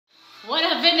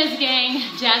up, fitness gang?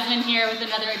 Jasmine here with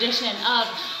another edition of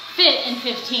Fit in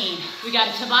 15. We got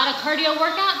a Tabata cardio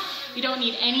workout. You don't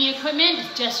need any equipment,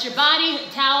 just your body, a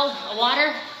towel, a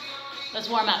water. Let's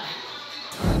warm up.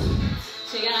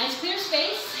 So you got a nice clear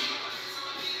space.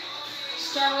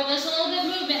 Start with just a little bit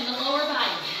of movement in the lower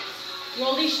body.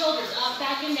 Roll these shoulders up,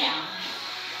 back, and down.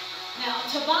 Now,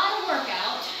 Tabata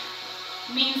workout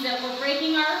means that we're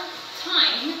breaking our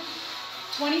time,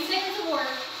 20 seconds of work,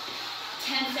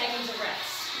 10 seconds of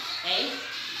rest, okay?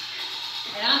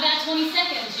 And on that 20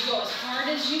 seconds, you go as hard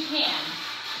as you can.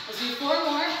 Let's do 4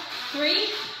 more. 3,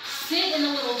 sit in a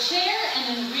little chair, and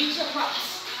then reach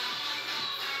across.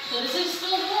 So this is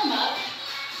still warm up.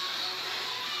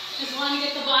 Just want to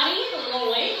get the body a little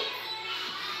awake.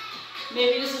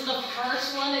 Maybe this is the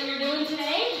first one that you're doing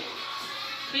today.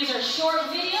 These are short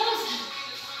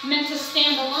videos meant to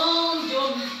stand alone, do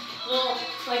them little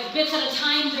like bits at a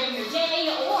time during your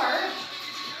day, or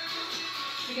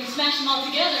you can smash them all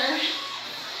together,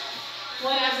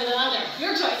 one after the other.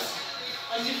 Your choice.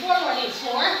 Let's do 4 more of these.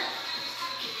 4,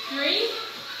 3,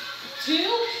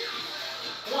 2,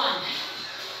 1. All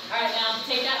right, now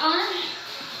take that arm,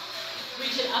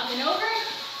 reach it up and over,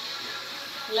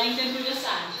 lengthen through the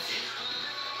sides.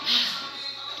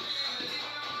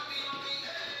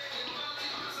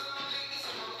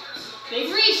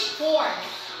 Big reach. 4,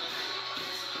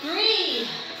 3,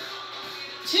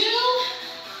 2,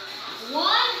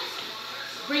 1.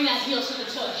 Bring that heel to the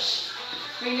tush.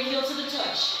 Bring the heel to the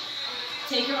tush.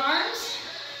 Take your arms,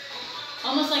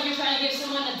 almost like you're trying to give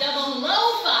someone a double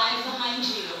low 5 behind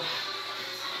you.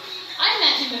 I'm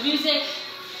matching the music,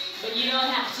 but you don't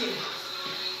have to.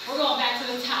 We're going back to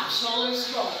the top,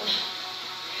 shoulders rolled.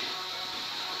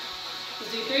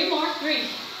 Let's do 3 more. 3,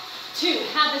 2,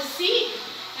 have a seat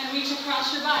and reach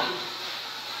across your body.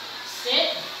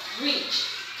 Sit, reach.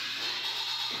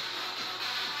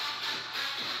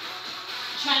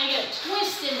 Trying to get a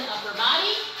twist in the upper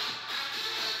body.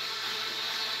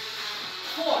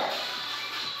 4,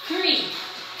 3,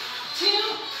 2,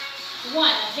 1.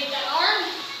 Now take that arm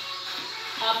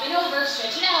up and over,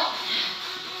 stretch it out.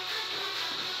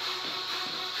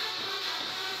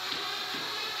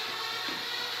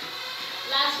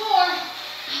 Last 4,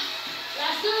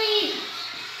 last 3,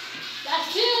 last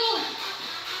 2,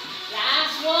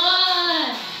 last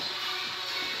 1.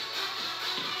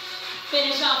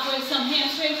 Finish off with some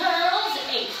hamstring curls.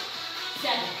 8,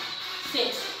 7,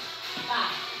 6,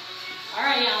 5. All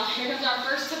right, y'all, here comes our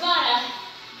first Tabata.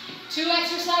 2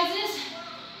 exercises,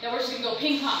 then we're just gonna go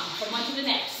ping pong from one to the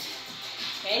next.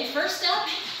 Okay, first up,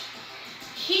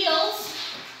 heels,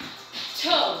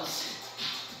 toes,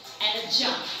 and a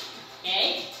jump.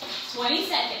 Okay, 20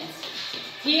 seconds.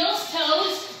 Heels,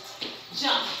 toes,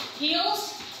 jump.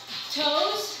 Heels,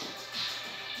 toes,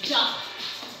 jump.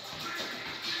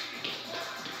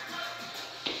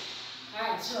 All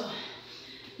right, so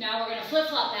now we're gonna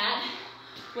flip-flop that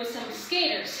with some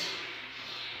skaters.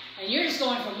 And you're just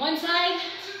going from one side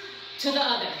to the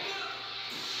other.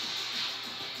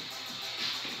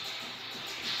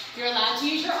 You're allowed to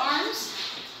use your arms.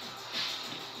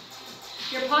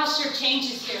 Your posture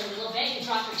changes here a little bit. You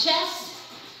drop your chest.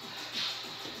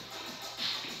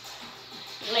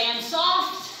 Land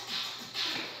soft.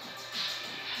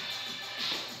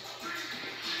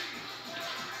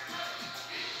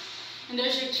 And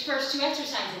those are your first 2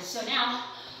 exercises. So now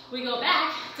we go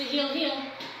back to heel, heel,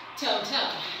 toe,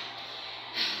 toe.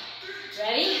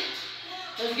 Ready?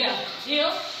 Let's go.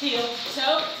 Heel, heel,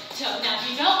 toe, toe. Now if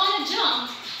you don't want to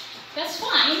jump, that's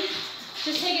fine.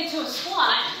 Just take it to a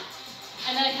squat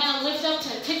and then kind of lift up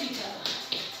to a tippy toe.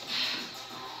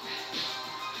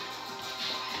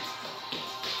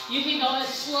 You can go as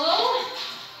slow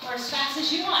or as fast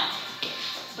as you want,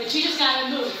 but you just gotta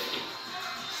move.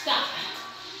 Stop.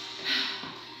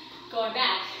 Going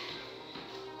back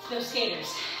to those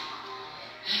skaters.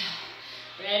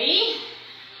 Ready?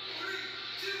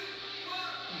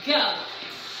 Go.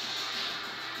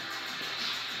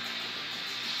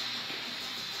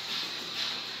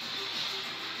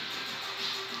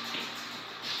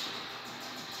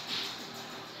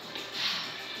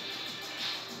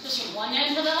 Just from one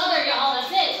end to the other, y'all,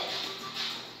 that's it.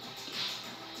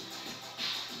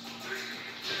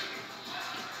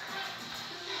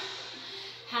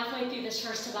 Halfway through this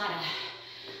first Tabata.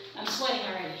 I'm sweating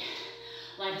already.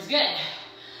 Life is good.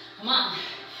 Come on.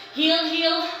 Heel,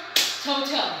 heel, toe,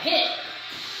 toe. Hit it.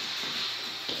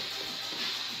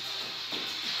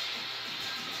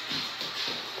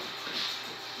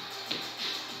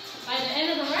 By the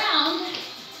end of the round,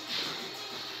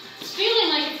 it's feeling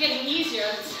like it's getting easier.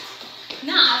 It's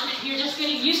not. You're just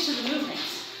getting used to the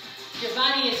movements. Your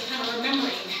body is kind of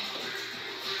remembering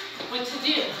what to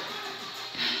do.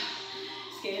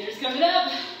 Skaters coming up.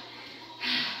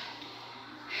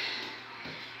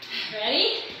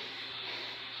 Ready?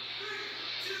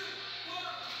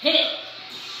 Hit it.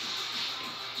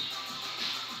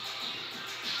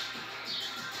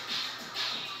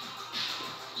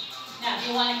 Now, if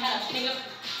you want to kind of pick up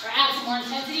or add some more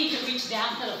intensity, you can reach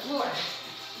down to the floor.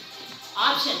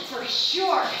 Option for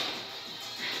sure.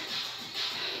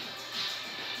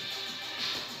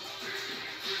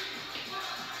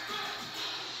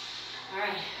 All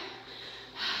right.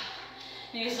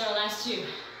 I think this is our last two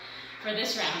for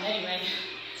this round anyway.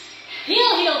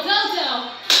 Heel, heel, toe,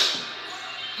 toe.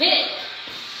 Hit it.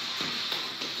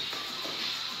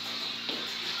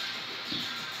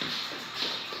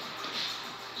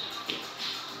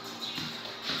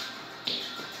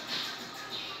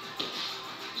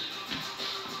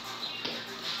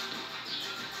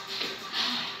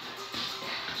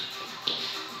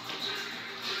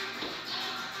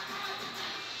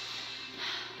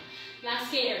 Last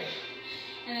skater.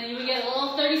 And then we get a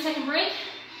little 30-second break.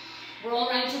 Roll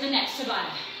right to the next Tabata.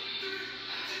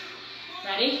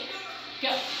 Ready?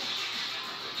 Go.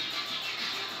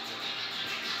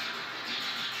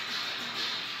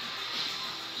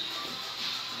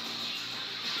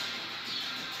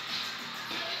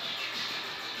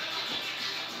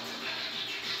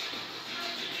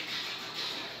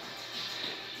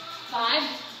 Five,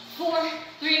 4,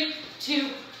 3, 2,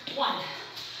 1. All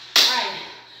right.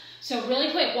 So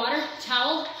really quick, water,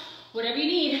 towel, whatever you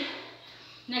need.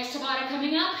 Next Tabata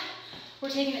coming up. We're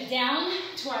taking it down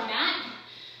to our mat,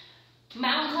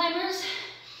 mountain climbers,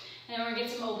 and then we're gonna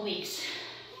get some obliques.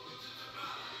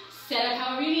 Set up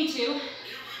however you need to.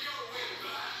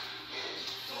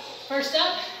 First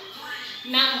up,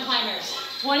 mountain climbers.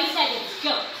 20 seconds,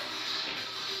 go.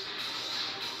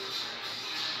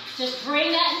 Just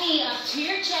bring that knee up to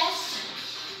your chest,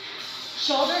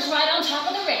 shoulders right on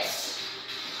top of the wrists.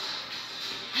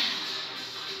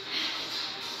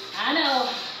 I know.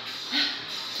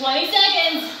 20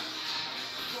 seconds.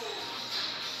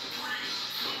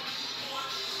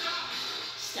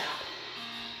 Stop.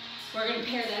 We're going to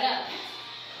pair that up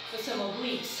with some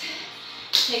obliques.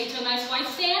 Take it to a nice wide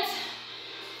stance.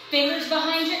 Fingers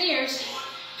behind your ears.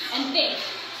 And think.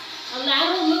 A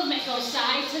lateral movement goes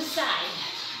side to side.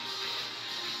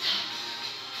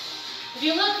 If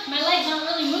you look, my legs aren't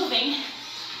really moving.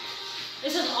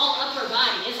 This is all upper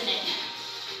body, isn't it?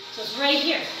 So it's right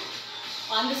here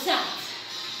on the sides.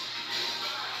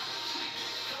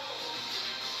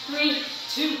 3,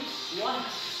 2, 1.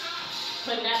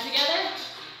 Putting that together.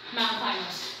 Mountain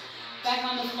climbers. Back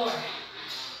on the floor.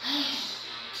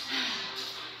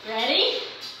 Ready?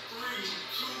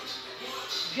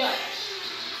 Go.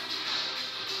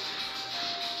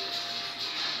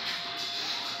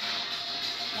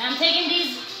 Now I'm taking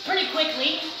these pretty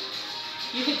quickly.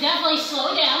 You could definitely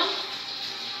slow down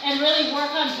and really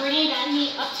work on bringing that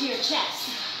knee up to your chest.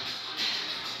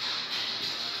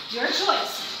 Your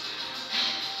choice.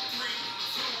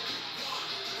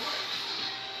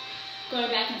 Going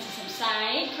back into some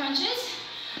side crunches.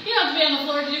 You don't have to be on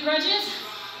the floor to do crunches.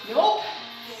 Nope.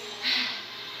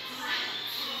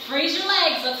 Raise your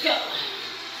legs, let's go.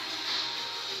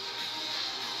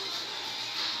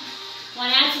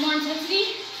 Want to add some more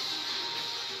intensity?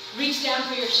 Reach down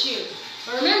for your shoe.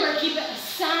 But remember, keep it a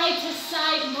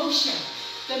side-to-side motion.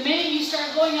 The minute you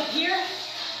start going up here,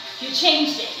 you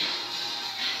changed it.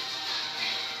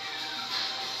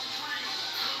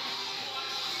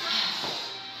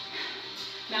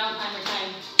 Mountain climber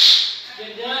time.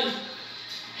 Good done.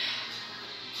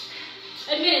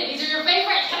 Admit it, these are your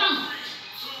favorite. Come on.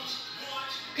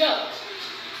 Go.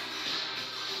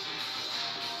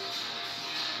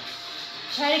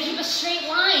 Try to keep a straight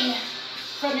line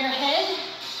from your head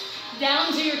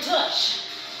down to your tush.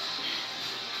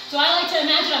 So I like to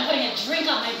imagine I'm putting a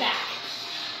drink on my back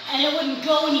and it wouldn't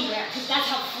go anywhere because that's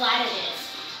how flat it is.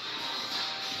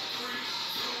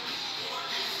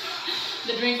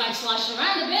 The drink might slosh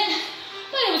around a bit,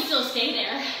 but it would still stay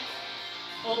there.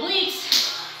 Obliques.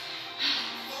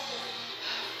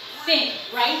 Think,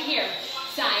 right here.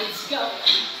 Sides, go.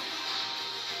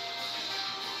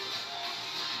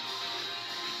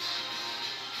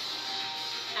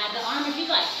 Add the arm if you'd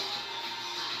like.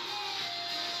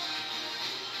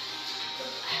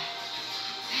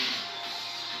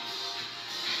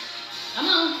 Come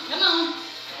on, come on.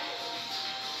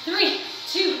 3,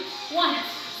 2, 1.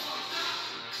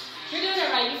 You're doing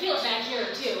it right. You feel it back here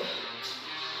too.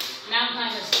 Mountain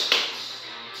climbers.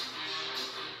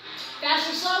 Fast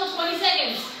or slow, 20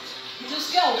 seconds.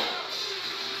 Just go.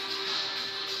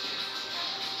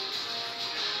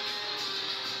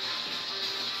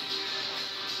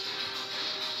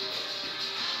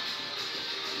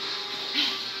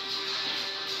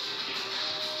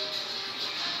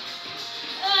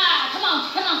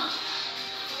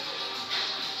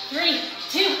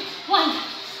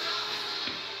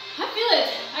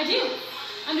 I do.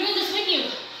 I'm doing this with you.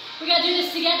 We gotta do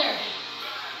this together.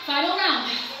 Final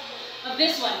round of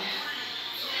this one.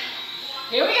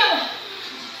 Here we go.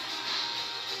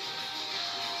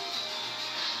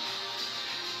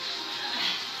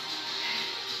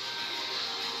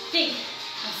 Think,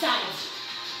 my sides,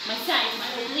 my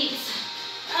obliques.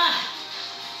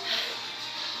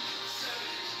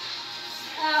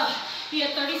 Oh, be a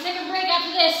 30-second break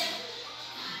after this.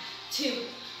 2,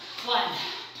 1.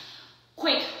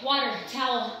 Quick, water,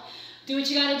 towel. Do what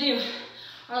you gotta do.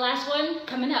 Our last one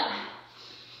coming up.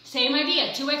 Same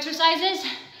idea, 2 exercises.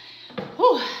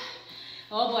 Whew.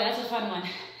 Oh boy, that's a fun one.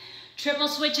 Triple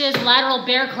switches, lateral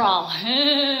bear crawl.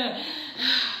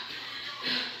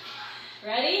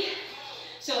 Ready?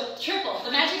 So triple, the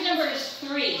magic number is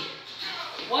 3.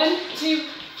 1, 2,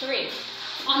 3.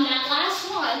 On that last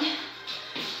one,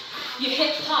 you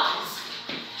hit pause.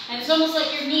 And it's almost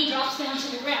like your knee drops down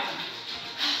to the ground.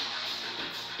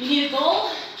 You need a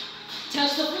goal,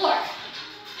 touch the floor.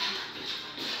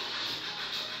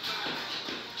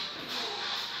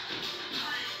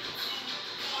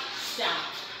 Stop.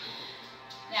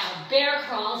 Now, bear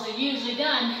crawls are usually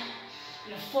done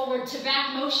in a forward to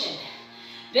back motion.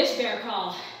 This bear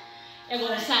crawl, it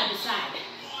goes side to side.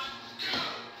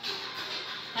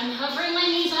 I'm hovering my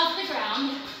knees off the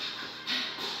ground,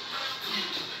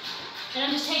 and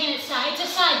I'm just taking it side to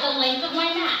side, the length of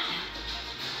my mat,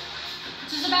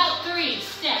 which is about 3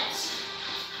 steps.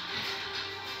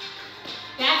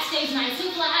 Back stays nice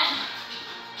and flat.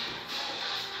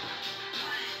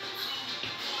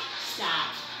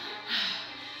 Stop.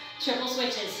 Triple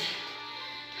switches.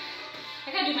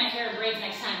 I gotta do my hair in braids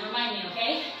next time. Remind me,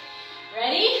 okay?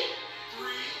 Ready?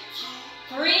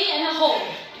 3 and a hold.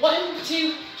 1,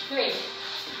 2, 3.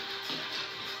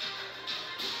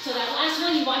 So that last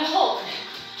one you want to hold.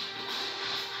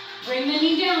 Bring the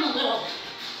knee down a little.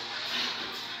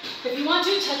 If you want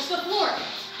to, touch the floor.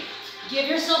 Give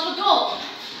yourself a goal.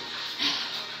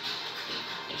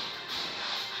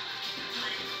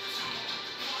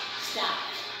 Stop.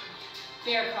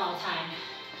 Bear crawl time.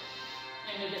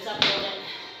 I'm gonna move this up a little bit.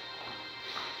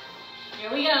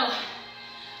 Here we go.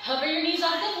 Hover your knees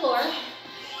off the floor.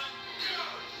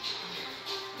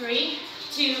 3,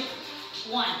 2,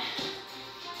 1.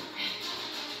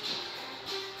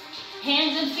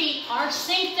 Hands and feet are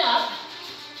synced up.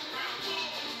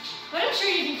 But I'm sure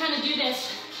you can kind of do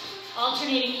this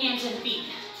alternating hands and feet.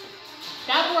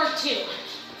 That would work too.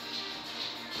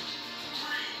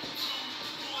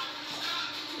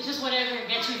 It's just whatever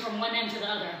gets you from one end to the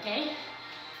other, okay?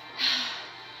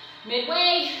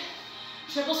 Midway,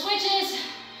 triple switches.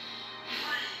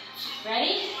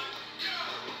 Ready?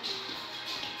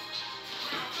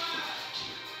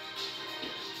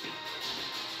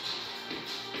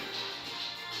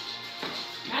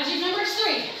 Magic number is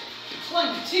 3.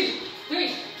 1, 2,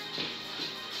 3.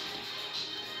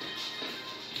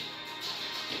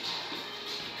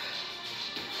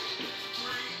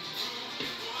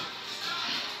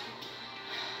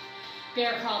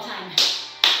 Bear crawl time.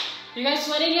 You guys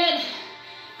sweating yet?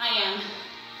 I am,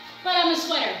 but I'm a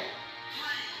sweater.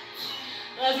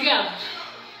 Let's go.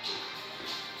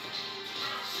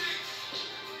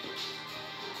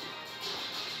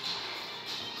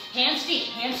 Hands, feet,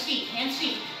 hands, feet, hands,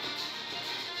 feet.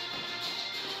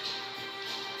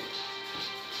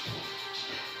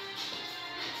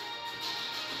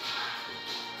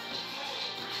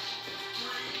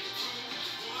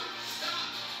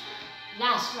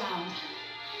 Last round.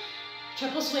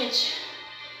 Triple switch,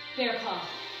 bear crawl.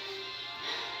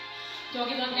 Don't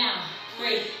give up now.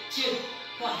 3, 2,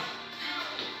 1.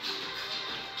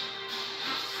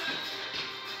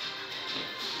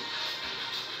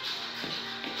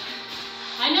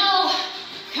 I know.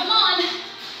 Come on.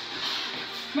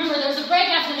 Remember, there's a break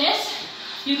after this.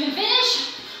 You can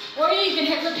finish, or you can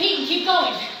hit repeat and keep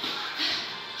going.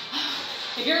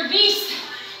 If you're a beast,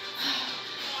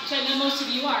 which I know most of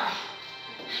you are,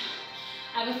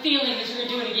 I have a feeling that you're going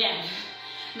to do it again.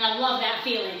 And I love that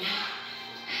feeling.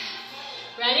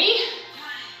 Ready?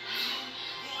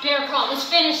 Bear crawl. Let's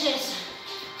finish this.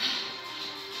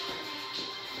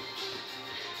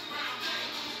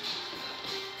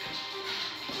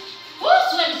 Woo,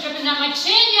 sweat is dripping down my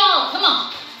chin, y'all. Come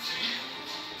on.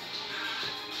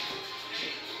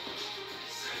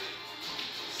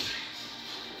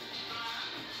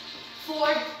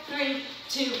 Four, 3,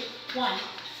 2, 1.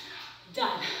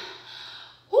 Done.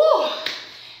 Woo!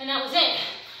 And that was it.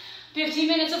 15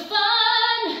 minutes of fun.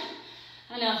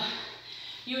 I know.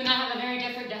 You and I have a very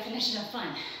different definition of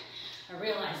fun. I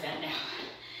realize that now.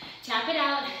 Tap it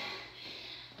out.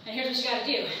 And here's what you gotta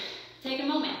do. Take a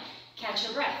moment. Catch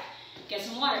your breath. Get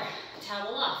some water.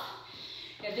 Towel off.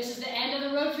 If this is the end of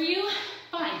the road for you,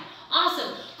 fine.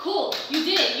 Awesome. Cool. You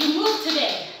did it. You moved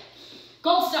today.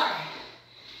 Gold star.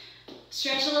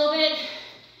 Stretch a little bit.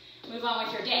 Move on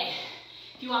with your day.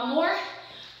 If you want more,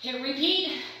 hit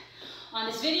repeat on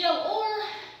this video or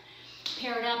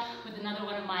pair it up with another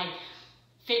one of my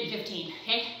Fit in 15,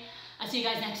 okay? I'll see you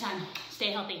guys next time.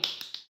 Stay healthy.